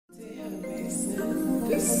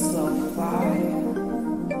This is so fire.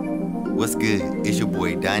 What's good? It's your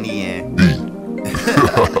boy Donnie and D.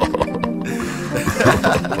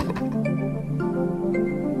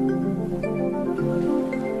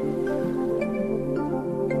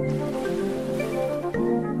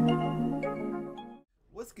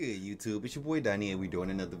 What's good, YouTube? It's your boy Donnie and we're doing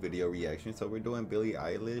another video reaction. So we're doing Billie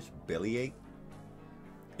Eilish, Bellyache.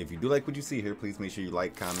 If you do like what you see here, please make sure you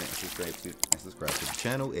like, comment, and subscribe to the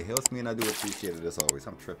channel. It helps me and I do appreciate it as always.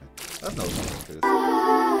 I'm tripping. That's no song to this.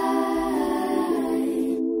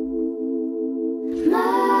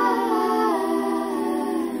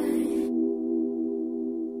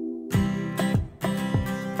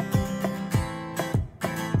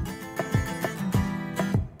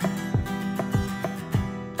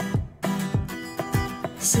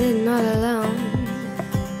 Sitting all alone,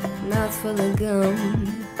 mouth full of gum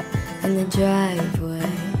in the driveway.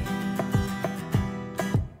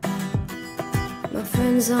 My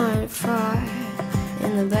friends aren't far,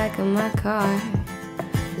 in the back of my car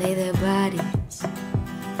lay their bodies.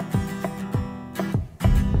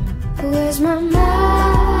 Where's my mind?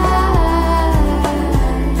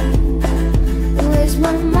 Where's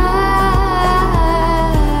my mind?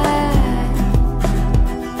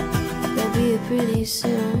 They'll be here pretty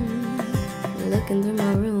soon, looking through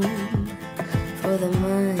my room for the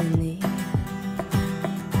money.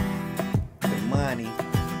 The money.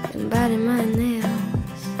 And biting my nails,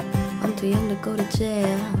 I'm too young to go to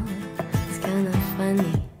jail. It's kinda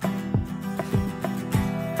funny.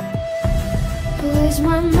 Where's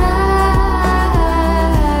my mind?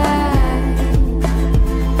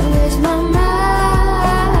 Where's my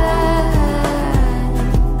mind?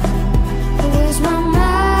 Where's my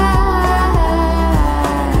mind?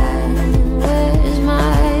 Where's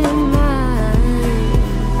my mind?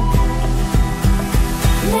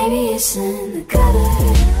 Maybe it's in the gutter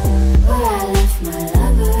where I left my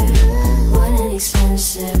lover. What an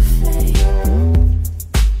expensive fate.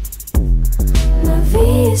 My V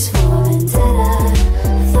is for vendetta.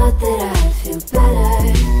 I thought that I'd feel better,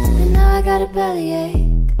 and now I got a bellyache.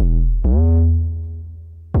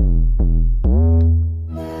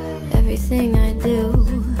 Everything I do,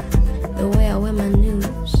 the way I wear my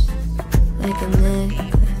news, like a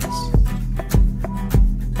necklace.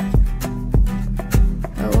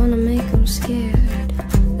 I wanna make them scared,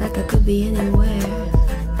 like I could be anywhere,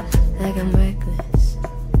 like I'm reckless.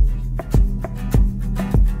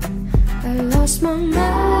 I lost my mind.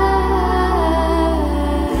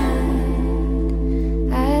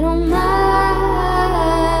 I don't mind.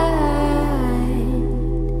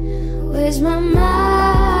 Where's my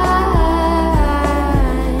mind?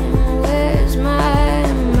 Where's my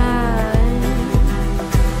mind?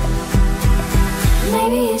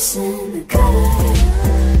 Maybe it's in the gutter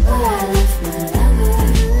where I left my lover.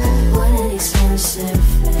 What an expensive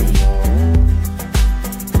fate.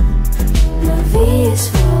 My V is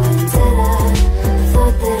for vendetta. I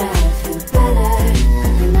thought that I'd feel better,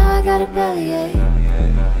 and now I got a bellyache.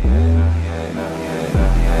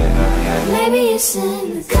 Maybe it's in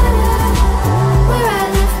the gutter where I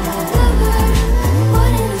left my lover.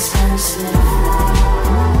 What an expensive fate.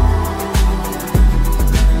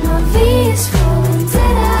 My V is for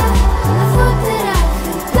vendetta. I thought that I'd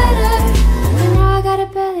feel better, and now I got a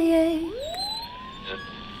bellyache.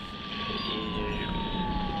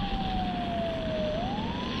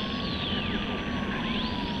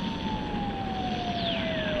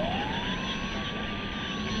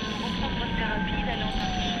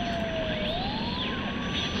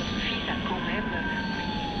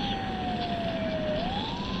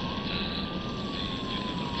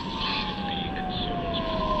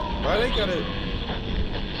 Why they gotta...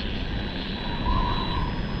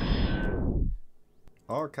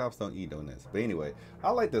 All cops don't eat donuts. But anyway,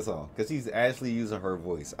 I like this song because she's actually using her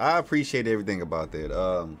voice. I appreciate everything about that.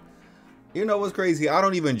 You know what's crazy? I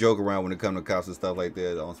don't even joke around when it comes to cops and stuff like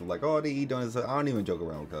that. Also, like, oh, they eat donuts. I don't even joke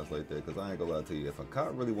around with cops like that because I ain't gonna lie to you. If a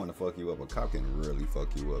cop really want to fuck you up, a cop can really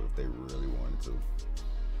fuck you up if they really wanted to.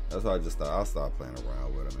 That's why I stopped playing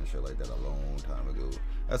around with them and shit like that a long time ago.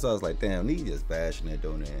 That's why I was like, damn, they just bashing that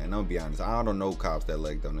donut. And I'm gonna be honest, I don't know cops that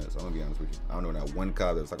like donuts. I'm gonna be honest with you. I don't know that one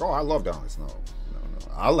cop that's like, oh, I love donuts. No.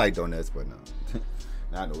 I like donuts, but no.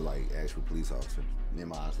 Not no like actual police officer, in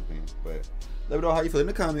my honest opinion. But let me know how you feel in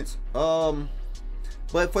the comments.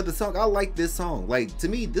 But for the song, I like this song. Like, to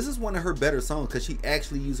me, this is one of her better songs because she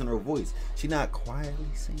actually using her voice. She's not quietly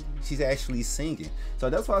singing. She's actually singing. So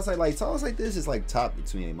that's why I say, like, songs like this is like top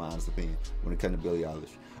to me, in my honest opinion, when it comes to Billie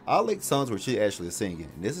Eilish. I like songs where she actually singing.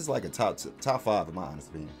 And this is like a top 5 in my honest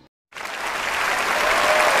opinion.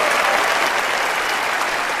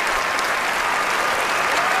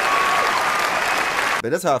 But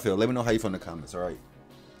that's how I feel. Let me know how you feel in the comments. All right.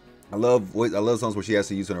 I love songs where she has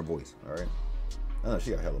to use her voice. All right. I know she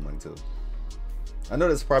got hella money too. I know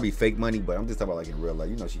that's probably fake money, but I'm just talking about like in real life.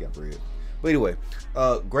 You know she got bread. But anyway,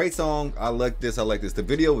 great song. I like this. I like this. The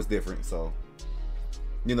video was different, so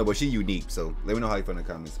you know, but she unique. So let me know how you feel in the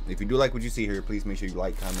comments. If you do like what you see here, please make sure you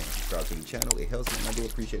like, comment, and subscribe to the channel. It helps me, and I do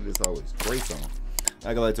appreciate it as always. Great song.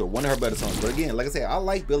 I gotta like to her. One of her better songs. But again, like I said, I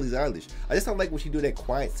like Billie's Eilish. I just don't like when she do that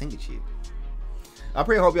quiet singing shit. I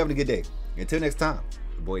pray I hope you're having a good day. Until next time,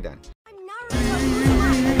 your boy Donnie.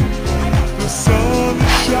 The sun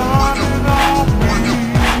is shining on me.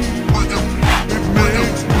 It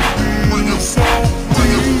makes me feel so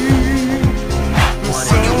free. The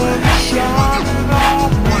sun is shining on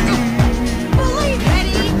me.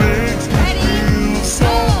 It makes me feel so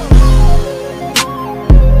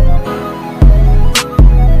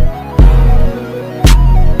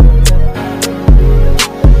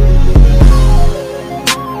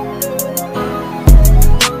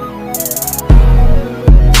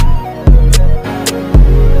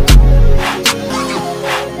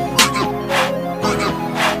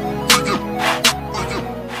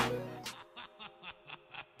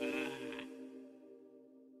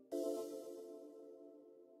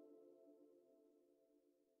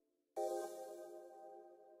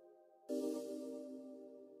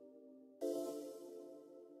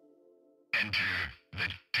enter.